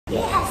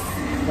Yes!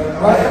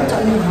 Welcome to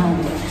a new home.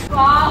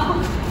 Wow!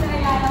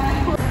 Saya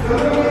naman po.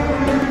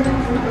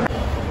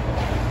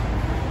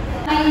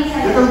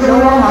 Itong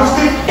dalawa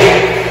mastic.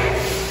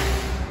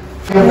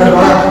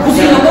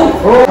 Kusina ko!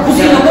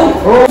 Kusina ko!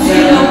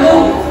 Kusina ko!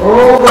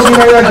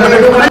 Kusina yan.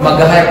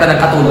 Mag-hire ka ng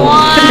katulong.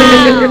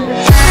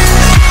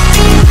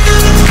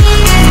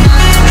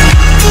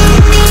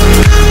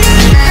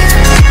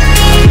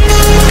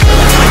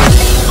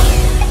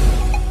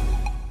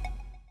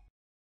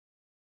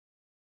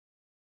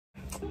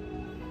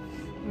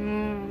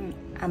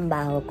 Ang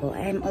baho ko.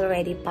 I'm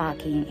already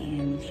packing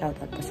and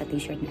shoutout po sa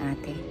t-shirt ni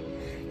ate.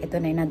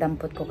 Ito na yung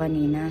nadampot ko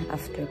kanina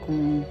after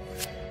kong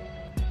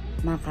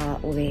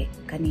makauwi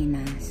kanina.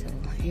 So,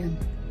 ayun.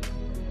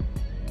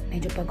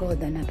 Medyo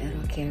pagoda na pero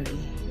carry.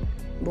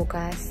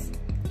 Bukas,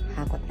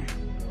 hakot na.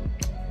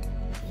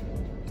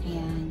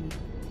 Ayan.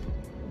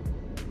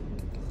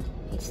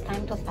 It's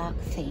time to pack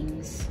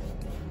things.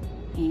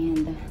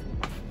 And,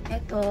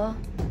 ito,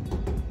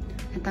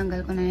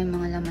 natanggal ko na yung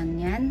mga laman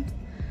yan.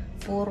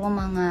 Puro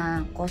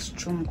mga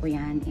costume ko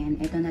yan. And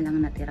ito na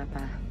lang natira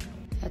pa.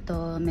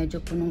 Ito, medyo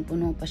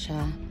punong-puno pa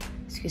siya.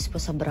 Excuse po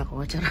sa bra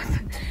ko. Charot.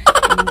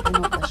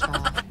 Punong-puno pa siya.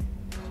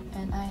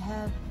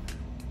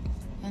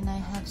 And I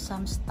have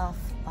some stuff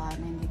pa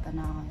na hindi pa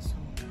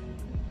nakakasuot.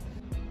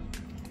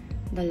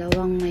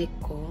 Dalawang mic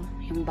ko.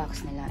 Yung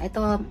box nila.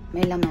 Ito,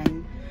 may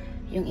laman.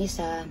 Yung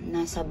isa,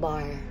 nasa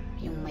bar.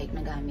 Yung mic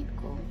na gamit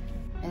ko.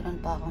 Meron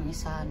pa akong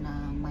isa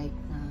na mic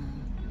na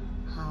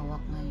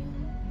hawak ngayon.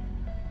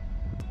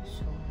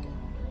 So,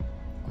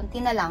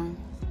 kunti na lang.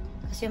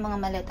 Kasi yung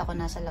mga maleta ko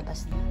nasa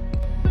labas na.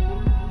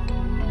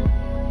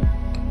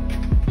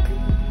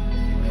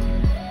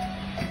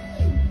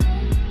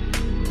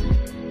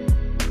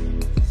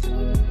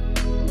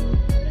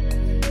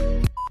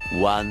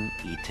 One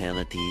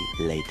eternity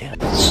later.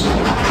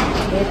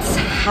 It's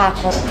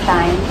hakot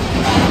time.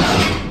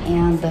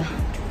 And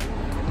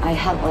I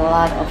have a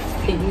lot of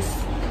things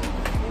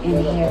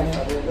in here.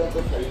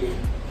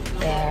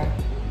 There.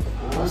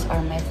 Those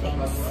are my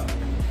things.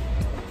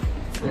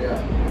 Okay,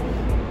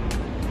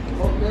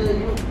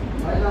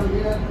 madam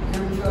here,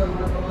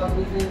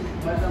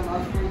 madam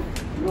asking,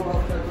 no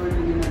after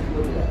 20 minutes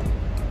go there.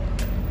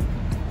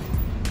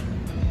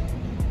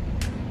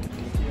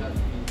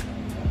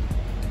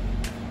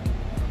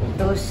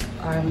 Those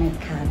are my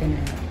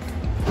cabinet.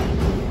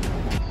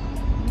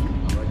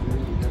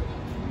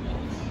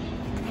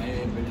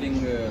 मैं building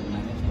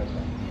manage करता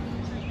हूँ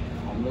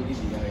हम लोग ही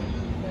दिया है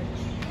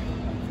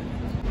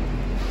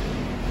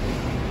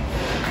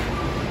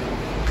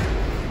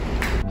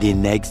The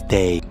next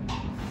day.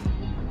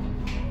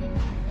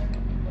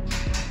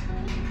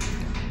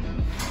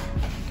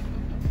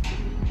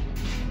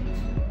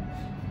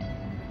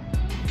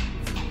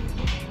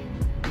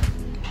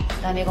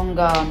 Dami kong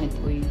gamit,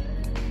 uy.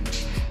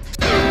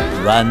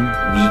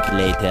 1 week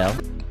later.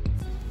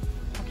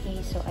 Okay,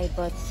 so I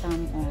bought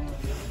some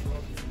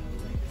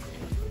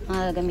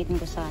mga gagamitin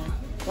ko sa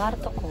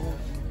kwarto ko.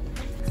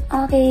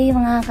 Okay,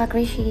 mga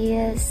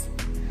ka-krishies.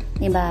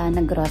 Diba,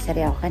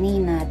 nag-grocery ako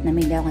kanina at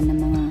namili ako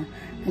ng mga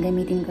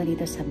gagamitin ko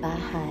dito sa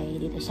bahay,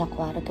 dito sa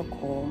kwarto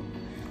ko.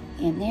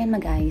 And ngayon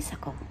mag-ayos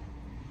ako.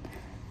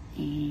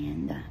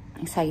 And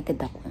excited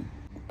ako.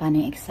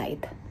 Paano yung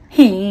excited?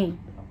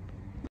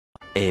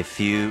 A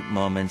few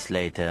moments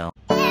later.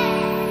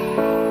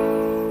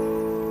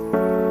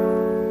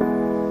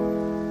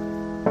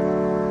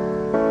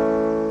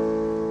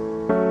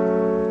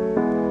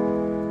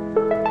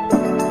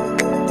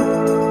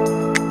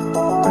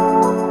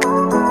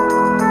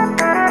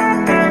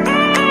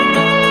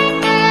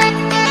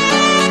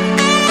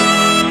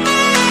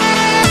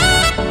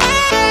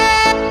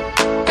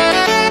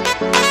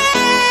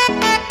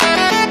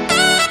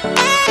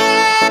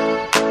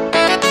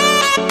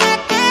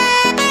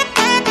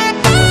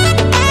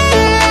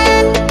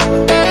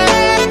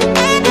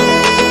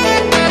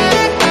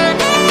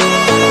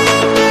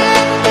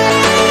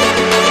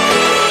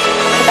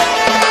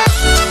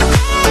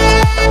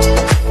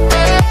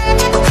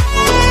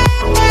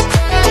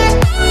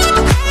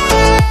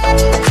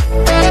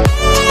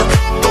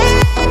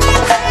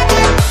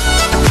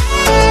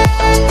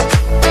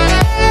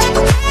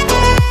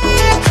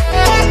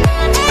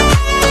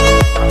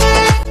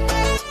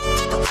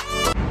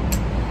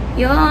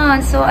 Yun,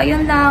 so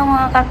ayun lang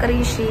mga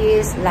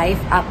ka-krishies, life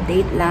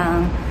update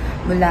lang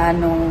mula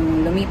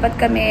nung lumipat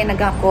kami,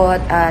 naghakot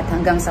at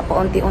hanggang sa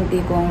paunti-unti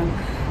kong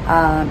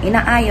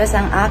inaayos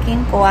ang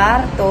aking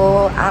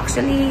kwarto.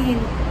 Actually,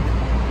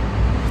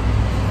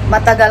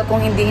 matagal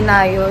kong hindi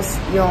inayos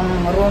yung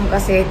room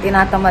kasi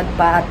tinatamad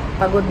pa at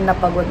pagod na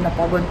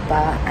pagod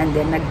pa, and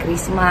then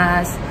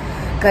nag-Christmas,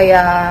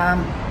 kaya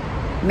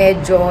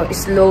medyo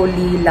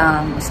slowly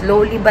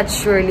but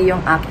surely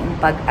yung aking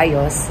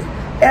pag-ayos.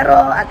 Pero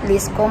at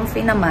least comfy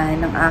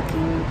naman ang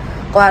aking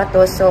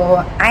kwarto. So,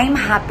 I'm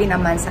happy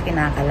naman sa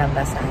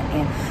kinakalabasan.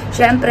 And,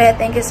 syempre,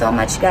 thank you so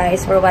much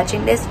guys for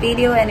watching this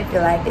video. And if you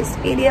like this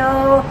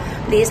video,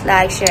 please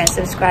like, share, and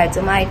subscribe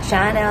to my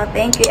channel.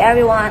 Thank you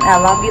everyone. I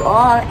love you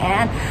all.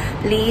 And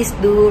please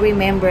do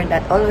remember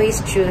that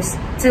always choose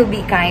to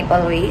be kind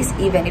always,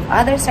 even if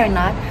others are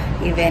not,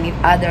 even if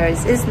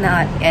others is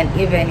not, and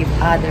even if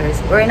others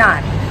were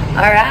not.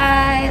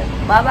 Alright,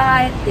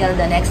 bye-bye. Till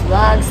the next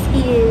vlog.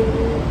 See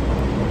you.